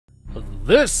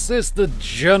This is the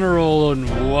General and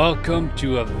welcome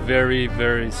to a very,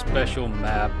 very special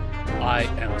map. I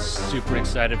am super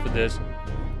excited for this.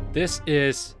 This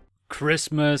is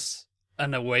Christmas: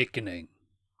 An Awakening.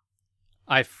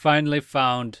 I finally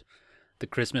found the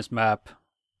Christmas map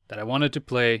that I wanted to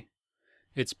play.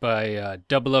 It's by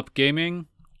DoubleUpGaming.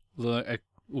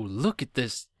 Look at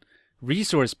this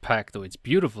resource pack though. It's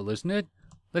beautiful, isn't it?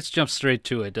 Let's jump straight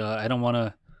to it. I don't want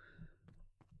to...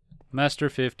 Master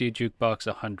 50, Jukebox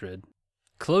 100.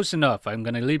 Close enough. I'm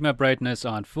going to leave my brightness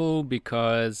on full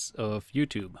because of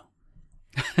YouTube.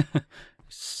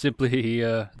 Simply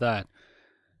that.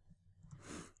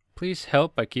 Please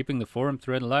help by keeping the forum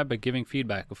thread alive by giving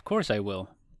feedback. Of course I will.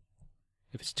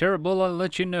 If it's terrible, I'll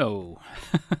let you know.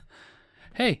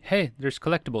 Hey, there's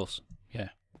collectibles.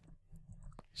 Yeah.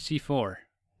 C4.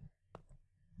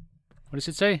 What does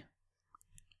it say?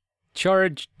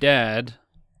 Charge Dad.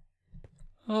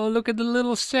 Oh, look at the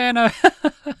little Santa.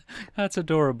 That's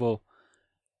adorable.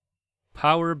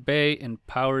 Power Bay and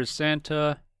Power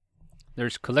Santa.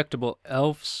 There's collectible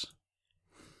elves.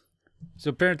 So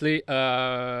apparently,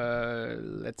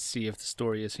 let's see if the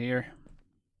story is here.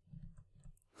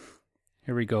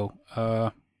 Here we go.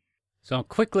 So I'll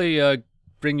quickly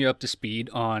bring you up to speed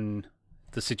on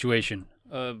the situation.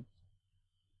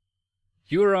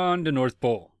 You're on the North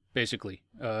Pole, basically,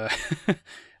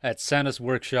 at Santa's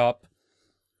workshop.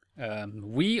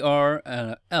 We are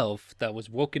an elf that was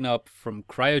woken up from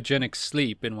cryogenic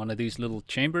sleep in one of these little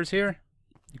chambers here.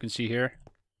 You can see here.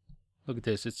 Look at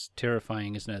this. It's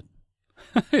terrifying, isn't it?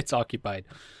 It's occupied.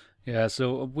 Yeah,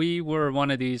 so we were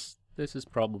one of these. This is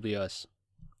probably us.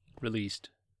 Released.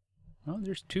 Well,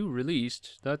 there's 2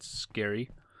 released. That's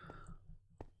scary.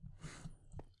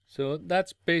 So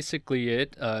that's basically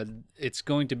it. It's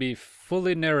going to be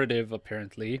fully narrative,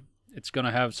 apparently. It's going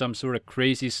to have some sort of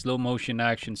crazy slow motion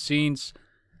action scenes.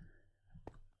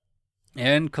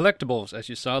 And collectibles, as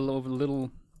you saw,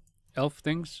 little elf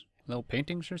things, little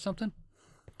paintings or something.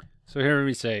 So here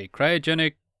we say,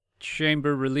 cryogenic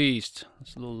chamber released.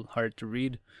 It's a little hard to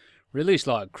read. Release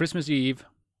log, Christmas Eve.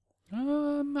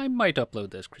 I might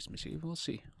upload this Christmas Eve, we'll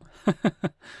see.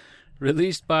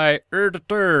 Released by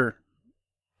Erder.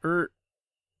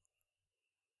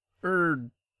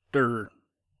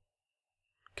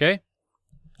 Okay.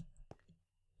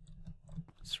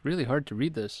 It's really hard to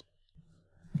read this.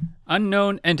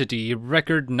 Unknown entity,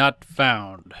 record not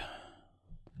found.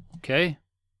 Okay.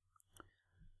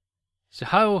 So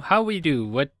how we do?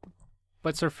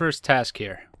 What's our first task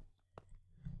here?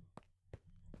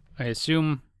 I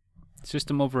assume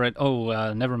system override.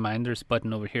 Oh, never mind. There's a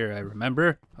button over here. I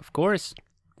remember. Of course.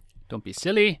 Don't be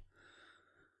silly.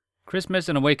 Christmas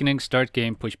and Awakening, start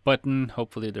game, push button.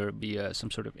 Hopefully there will be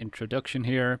some sort of introduction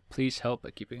here. Please help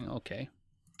by keeping... Okay.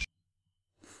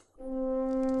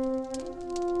 Oh,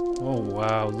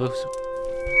 wow. Look.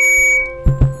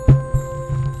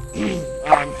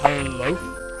 Hello?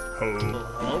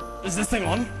 Hello? Is this thing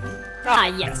on? Ah,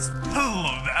 yes.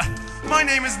 Hello there. My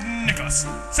name is Nicholas.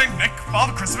 Saint Nick,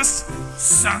 Father Christmas,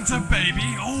 Santa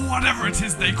Baby, or whatever it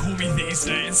is they call me these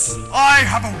days. I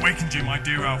have awakened you, my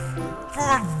dear elf, for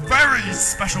a very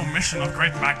special mission of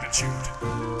great magnitude.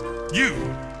 You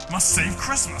must save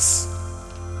Christmas.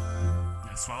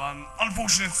 Yes, well,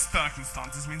 unfortunate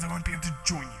circumstances means I won't be able to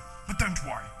join you, but don't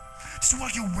worry. Just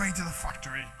work your way to the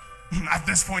factory. At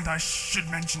this point, I should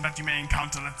mention that you may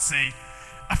encounter, let's say,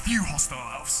 a few hostile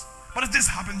elves. But if this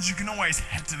happens, you can always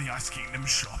head to the Ice Kingdom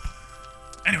shop.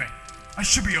 Anyway, I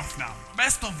should be off now.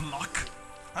 Best of luck.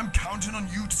 I'm counting on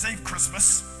you to save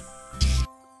Christmas.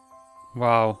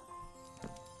 Wow.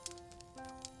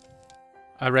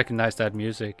 I recognize that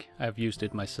music. I've used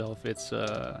it myself. It's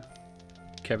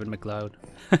Kevin MacLeod.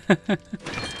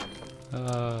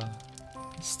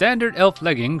 Standard elf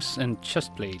leggings and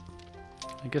chest plate.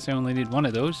 I guess I only need one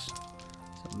of those.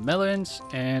 So melons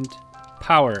and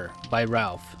Power by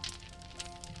Ralph.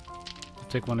 I'll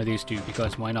take one of these 2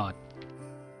 because why not?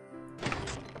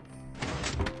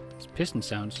 It's piston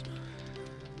sounds.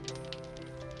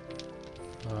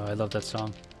 Oh, I love that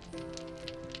song.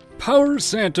 Power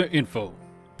Santa info.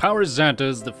 Power Santa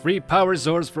is the free power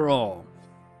source for all.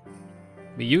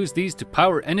 We use these to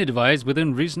power any device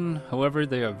within reason, however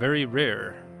they are very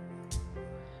rare.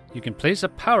 You can place a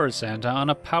Power Santa on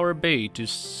a power bay to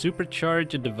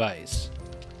supercharge a device.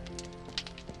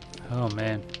 Oh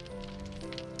man.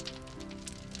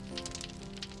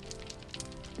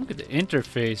 Look at the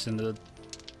interface and the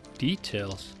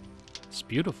details. It's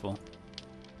beautiful.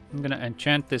 I'm gonna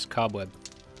enchant this cobweb.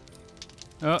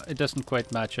 Oh, it doesn't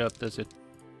quite match up, does it?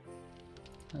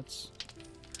 That's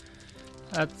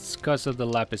because of the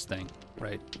lapis thing,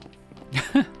 right?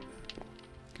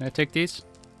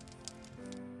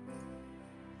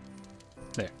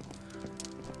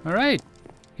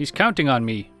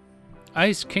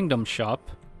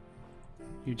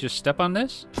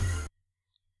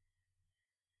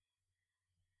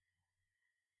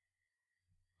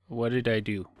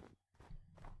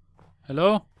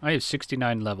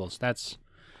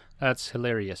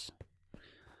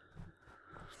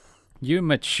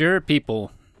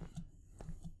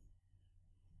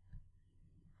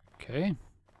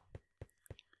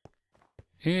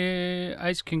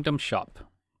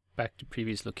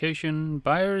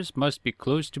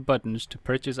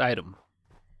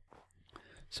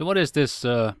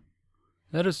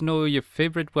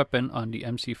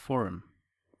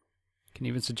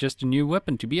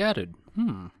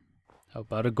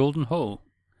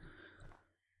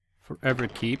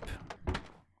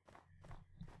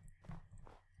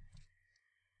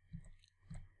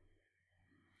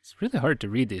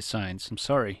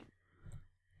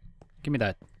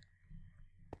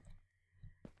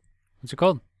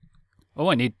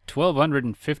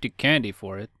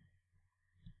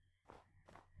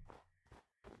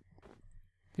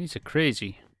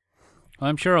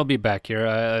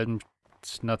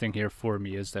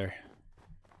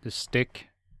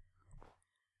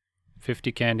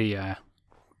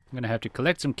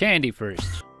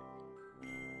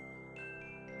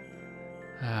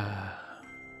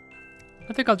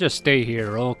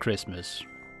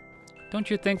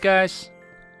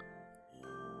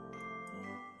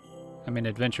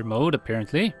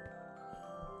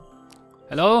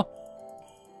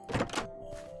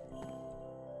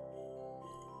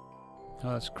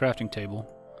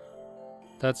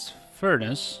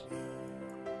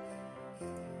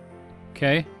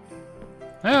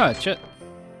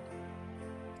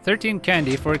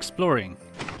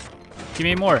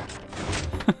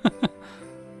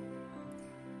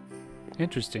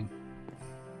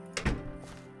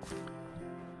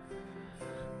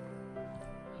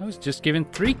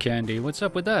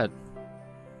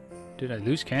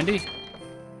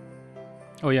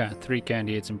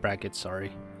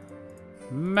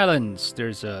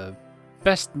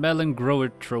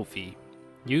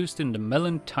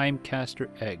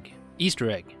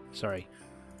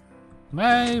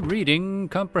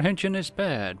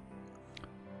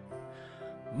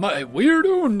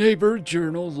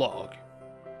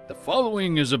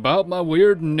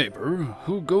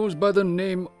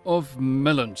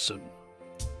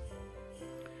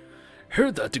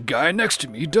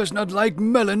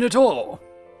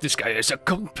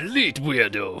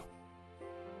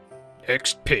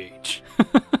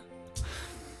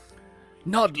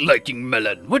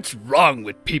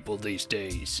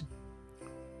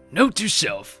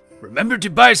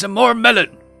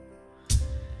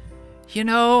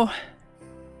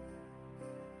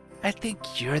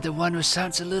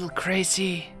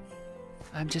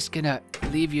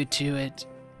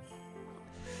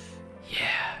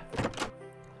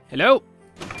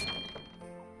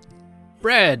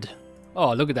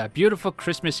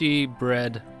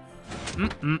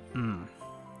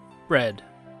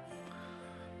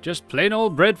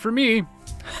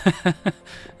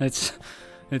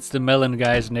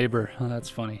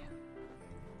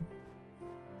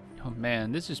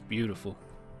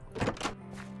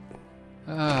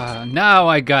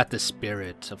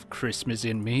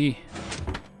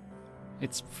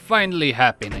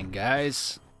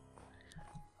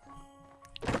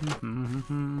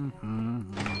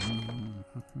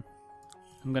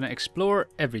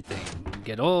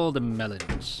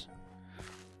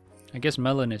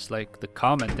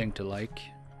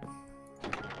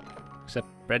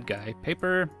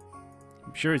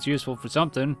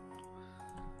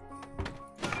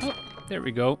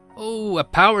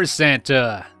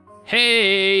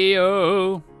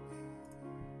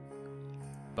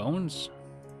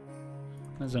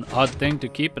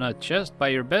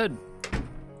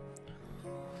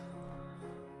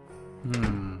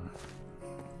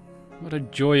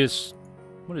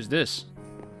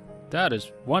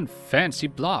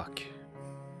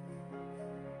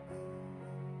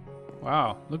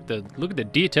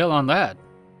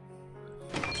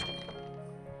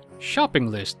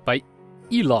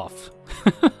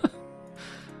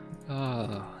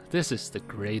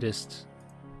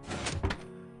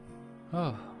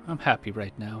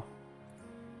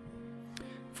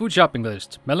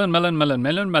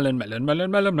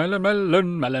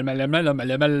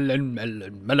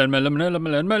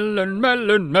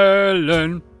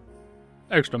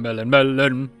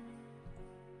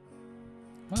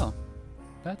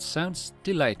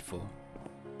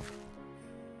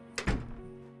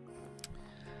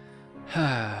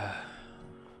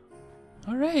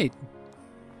 Alright.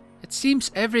 It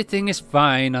seems everything is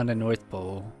fine on the North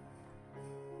Pole.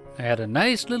 I had a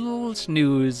nice little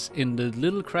snooze in the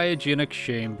little cryogenic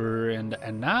chamber, and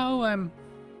now I'm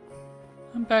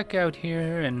back out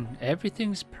here and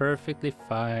everything's perfectly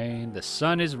fine. The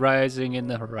sun is rising in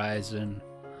the horizon.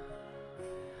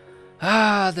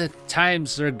 Ah, the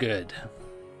times are good.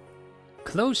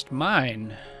 Closed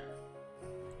mine.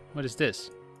 What is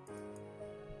this?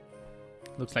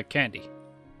 Looks like candy.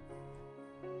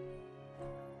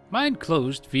 Mine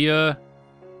closed via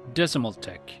decimal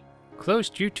tech.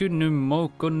 Closed due to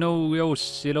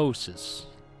pneumoconiosis.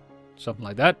 Something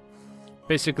like that.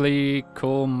 Basically,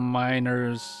 coal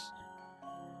miners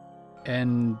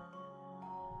and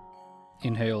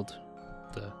inhaled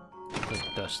the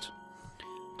dust.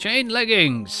 Chain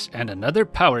leggings and another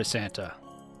power Santa.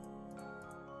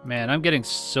 Man, I'm getting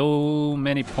so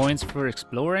many points for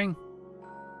exploring.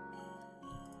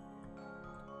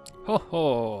 Ho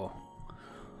ho.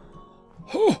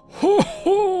 Ho ho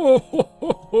ho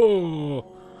ho ho.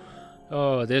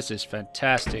 Oh, this is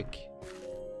fantastic.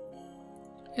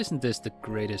 Isn't this the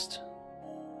greatest?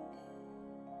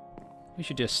 We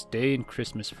should just stay in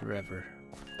Christmas forever.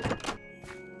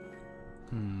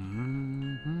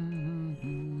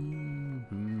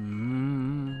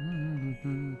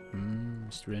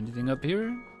 Is there anything up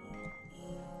here?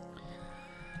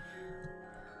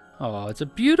 Oh, it's a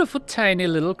beautiful tiny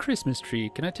little Christmas tree.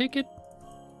 Can I take it?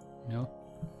 No.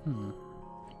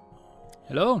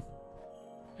 Hello?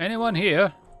 Anyone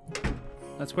here?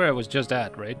 That's where I was just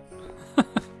at, right?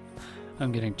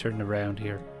 I'm getting turned around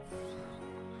here.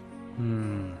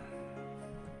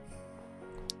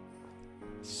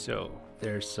 So,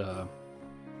 there's I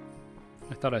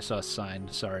thought I saw a sign,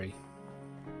 sorry.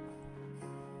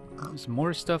 There's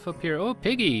more stuff up here. Oh,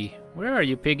 Piggy! Where are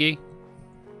you, Piggy?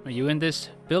 Are you in this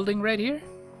building right here?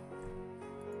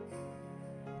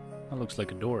 That looks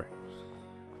like a door.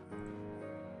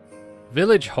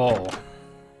 Village Hall.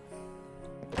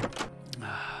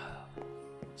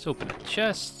 Let's open a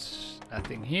chest.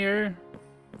 Nothing here.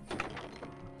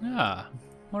 Ah,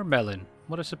 more melon.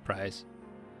 What a surprise.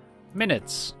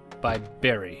 Minutes by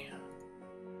Barry.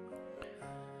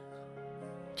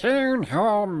 Town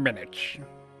Hall Minutes.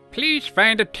 Please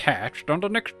find attached on the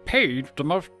next page the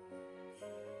most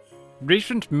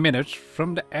recent minutes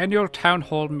from the annual Town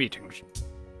Hall meetings.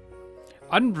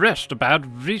 Unrest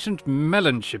about recent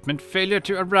melon shipment failure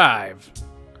to arrive.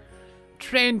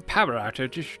 Train power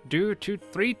outage due to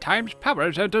 3 times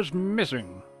power centers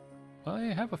missing. I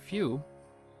have a few.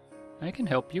 I can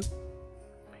help you.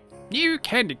 New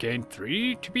candy cane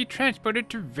 3 to be transported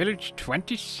to village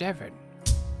 27.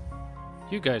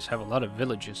 You guys have a lot of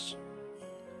villages.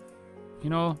 You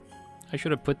know, I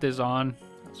should have put this on,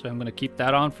 so I'm gonna keep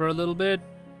that on for a little bit,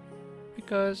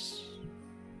 because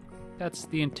that's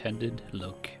the intended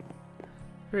look.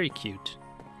 Very cute.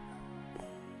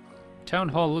 Town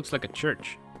Hall looks like a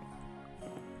church.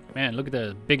 Man, look at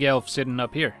the big elf sitting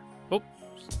up here. Oh,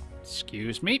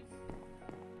 excuse me.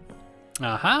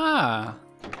 Aha!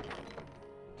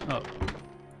 Oh.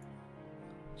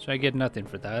 So I get nothing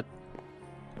for that.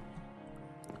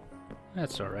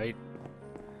 That's alright.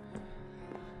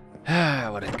 Ah,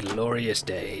 what a glorious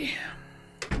day.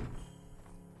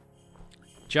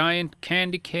 Giant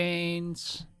candy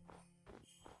canes.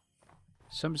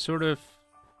 Some sort of...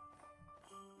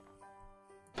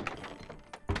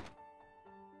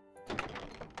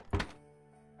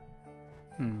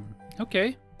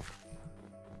 Okay.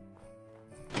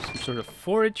 Some sort of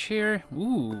forage here.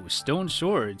 Ooh, stone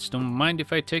swords. Don't mind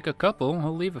if I take a couple.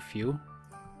 I'll leave a few.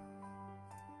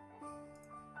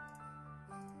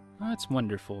 That's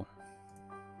wonderful.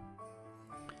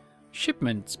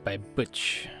 Shipments by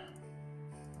Butch.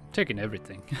 Taking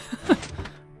everything.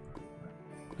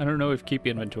 I don't know if keep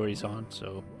inventory's on,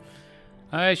 so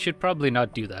I should probably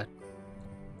not do that.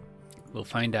 We'll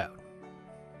find out.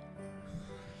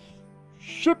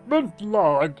 Shipment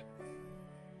log.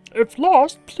 If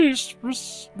lost, please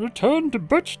return to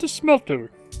Butch the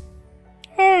smelter.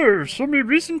 Oh, so my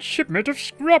recent shipment of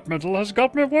scrap metal has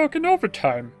got me working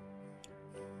overtime.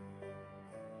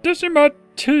 Decima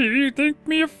T think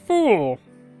me a fool.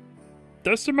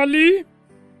 Decima Lee?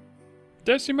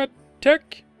 Decima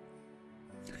Tech?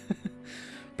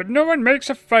 But no one makes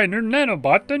a finer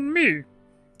nanobot than me.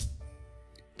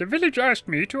 The village asked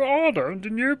me to order the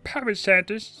new power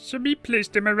centers, so we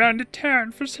placed them around the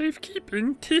town for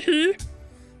safekeeping. Teehee.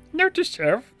 Note to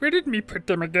self, where did me put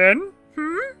them again?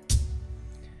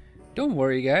 Don't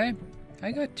worry, guy.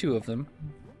 I got 2 of them.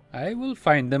 I will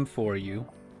find them for you.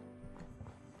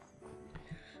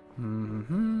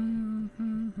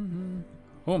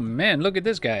 Oh man, look at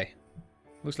this guy.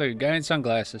 Looks like a guy in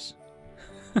sunglasses.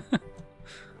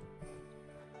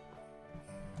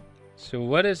 So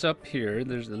what is up here?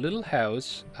 There's a little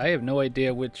house. I have no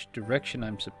idea which direction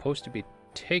I'm supposed to be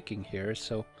taking here,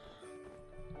 so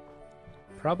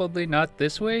probably not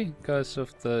this way because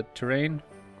of the terrain.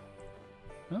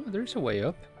 Oh, there's a way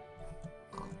up.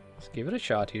 Let's give it a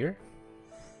shot here.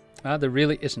 Ah, there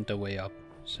really isn't a way up,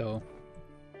 so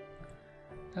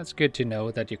that's good to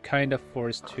know that you're kind of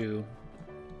forced to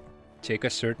take a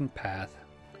certain path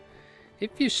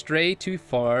if you stray too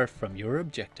far from your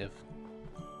objective.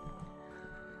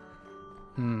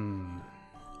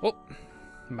 Oh,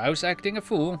 mouse acting a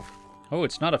fool. Oh,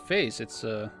 it's not a face, it's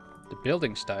the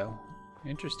building style.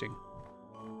 Interesting.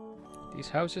 These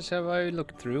houses have I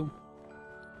looked through?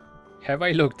 Have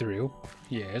I looked through?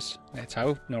 Yes, that's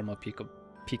how normal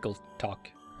people talk.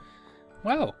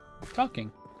 Wow,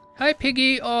 talking. Hi,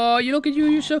 Piggy. Oh, you look at you.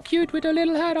 You're so cute with a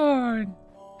little hat on.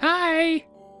 Hi.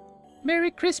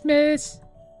 Merry Christmas.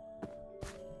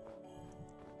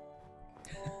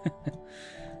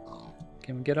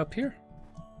 Can we get up here?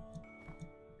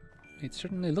 It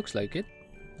certainly looks like it.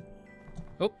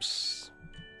 Oops.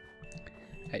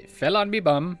 I fell on me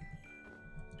bum.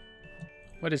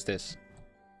 What is this?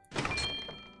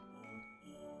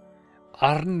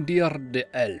 Arndir the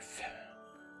Elf.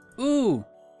 Ooh.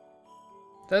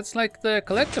 That's like the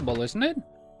collectible, isn't it?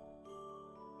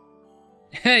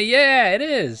 Yeah, it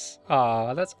is.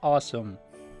 Aw, that's awesome.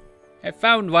 I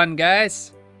found one,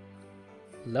 guys.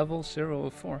 Level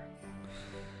 004.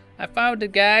 I found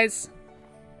it, guys.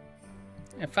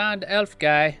 I found the elf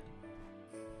guy.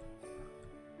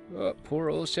 Oh, poor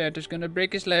old Santa's gonna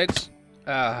break his legs.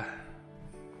 Ah.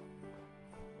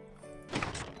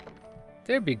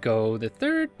 There we go. The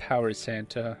third power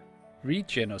Santa.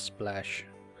 Regen Splash.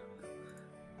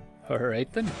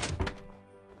 Alright then.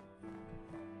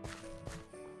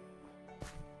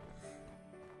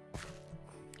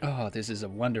 Oh, this is a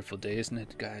wonderful day, isn't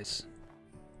it, guys?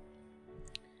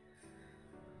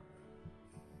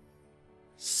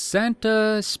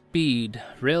 Santa Speed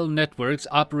Rail Networks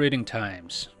operating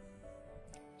times.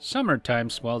 Summer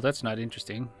times, well, that's not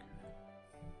interesting.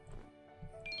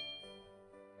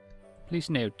 Please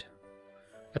note.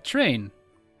 A train.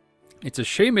 It's a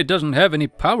shame it doesn't have any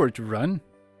power to run.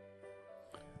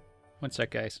 One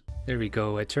sec, guys. There we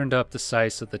go. I turned up the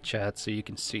size of the chat so you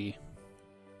can see.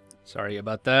 Sorry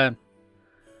about that.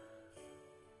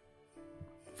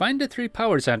 Find the 3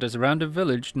 power Santas around the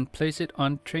village and place it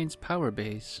on train's power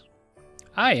base.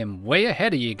 I am way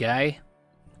ahead of you, guy.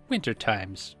 Winter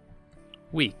times.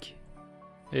 Week.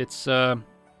 It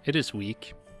is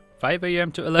week. 5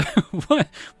 a.m. to 11. What?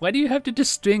 Why do you have to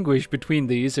distinguish between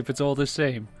these if it's all the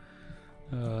same?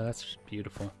 Oh, that's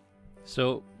beautiful.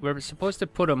 So, we're supposed to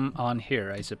put them on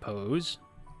here, I suppose.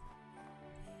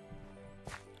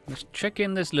 Let's check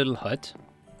in this little hut.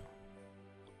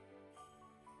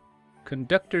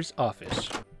 Conductor's office.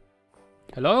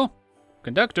 Hello?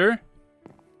 Conductor?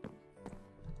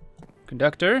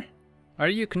 Conductor? Are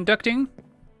you conducting?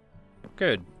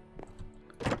 Good.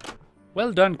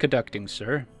 Well done conducting,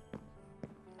 sir.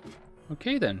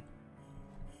 Okay then.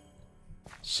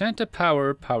 Santa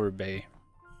Power Power Bay.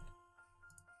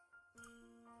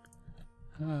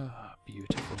 Ah,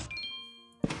 beautiful.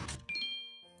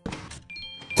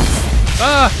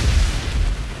 Ah!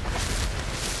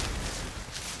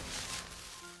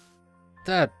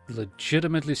 That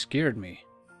legitimately scared me.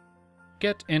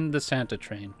 Get in the Santa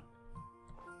train.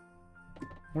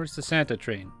 Where's the Santa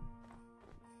train?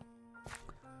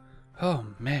 Oh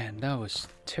man, that was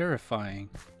terrifying.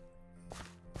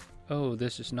 Oh,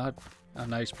 this is not a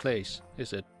nice place,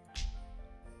 is it?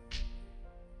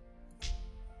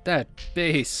 That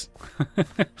base.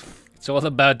 It's all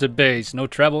about the base. No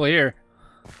trouble here.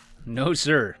 No,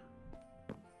 sir.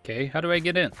 Okay, how do I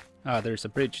get in? Ah, there's a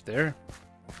bridge there.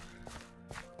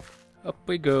 Up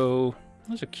we go.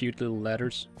 Those are cute little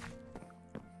ladders.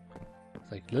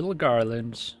 Like little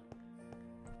garlands.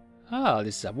 Ah,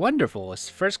 this is wonderful. It's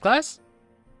first class?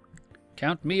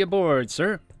 Count me aboard,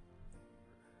 sir.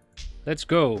 Let's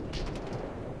go.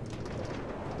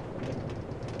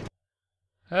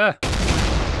 Ah.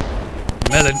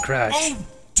 Melon crash. Oh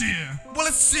dear. Well,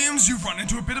 it seems you've run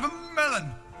into a bit of a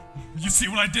melon. You see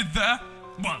what I did there?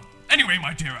 Well, anyway,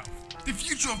 my dear elf, the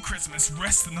future of Christmas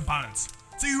rests in the balance,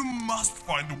 so you must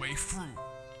find a way through.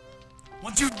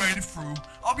 Once you've made it through,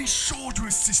 I'll be sure to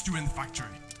assist you in the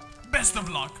factory. Best of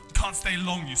luck. Can't stay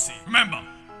long, you see. Remember,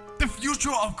 the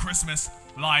future of Christmas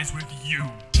lies with you.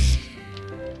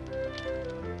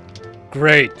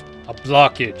 Great. A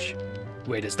blockage.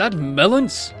 Wait, is that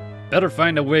melons? Better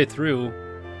find a way through.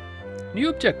 New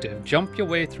objective. Jump your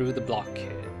way through the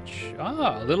blockade. damage.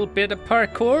 Ah, a little bit of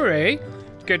parkour, eh?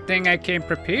 Good thing I came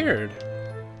prepared.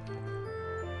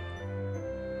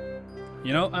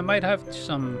 You know, I might have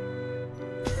some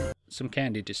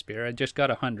candy to spare. I just got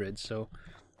 100, so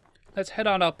let's head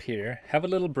on up here. Have a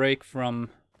little break from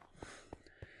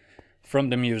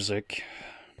the music,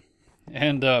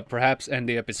 and perhaps end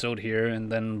the episode here,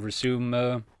 and then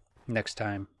resume next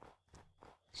time.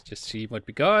 Let's just see what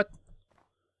we got.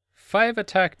 5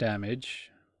 attack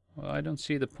damage. Well, I don't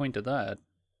see the point of that.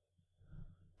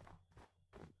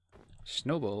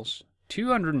 Snowballs.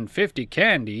 250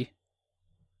 candy.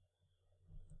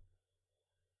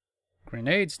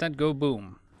 Grenades that go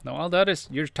boom. Now all that is,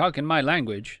 you're talking my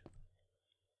language.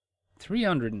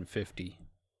 350.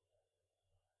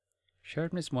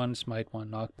 Sharpness 1, smite 1,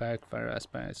 knockback, fire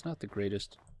aspect. It's not the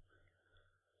greatest.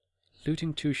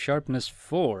 Looting 2, sharpness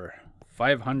 4.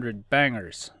 500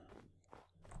 bangers.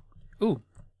 Ooh,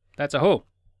 that's a hoe.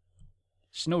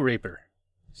 Snow Raper.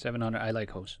 700, I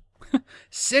like hoes.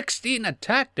 16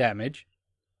 attack damage.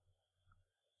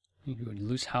 You would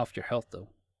lose half your health though.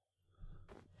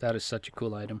 That is such a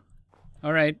cool item.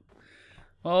 Alright.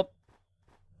 Well,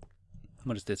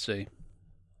 what does this say?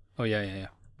 Oh, yeah.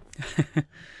 So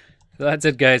that's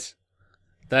it, guys.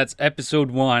 That's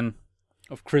episode 1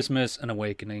 of Christmas and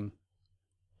Awakening.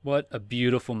 What a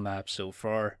beautiful map so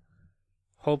far.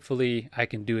 Hopefully I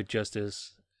can do it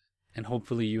justice, and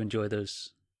hopefully you enjoy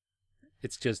this.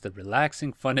 It's just a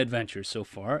relaxing, fun adventure so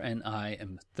far, and I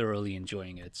am thoroughly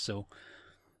enjoying it. So,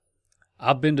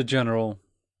 I've been the General.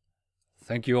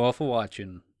 Thank you all for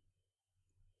watching.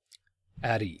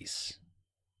 At ease.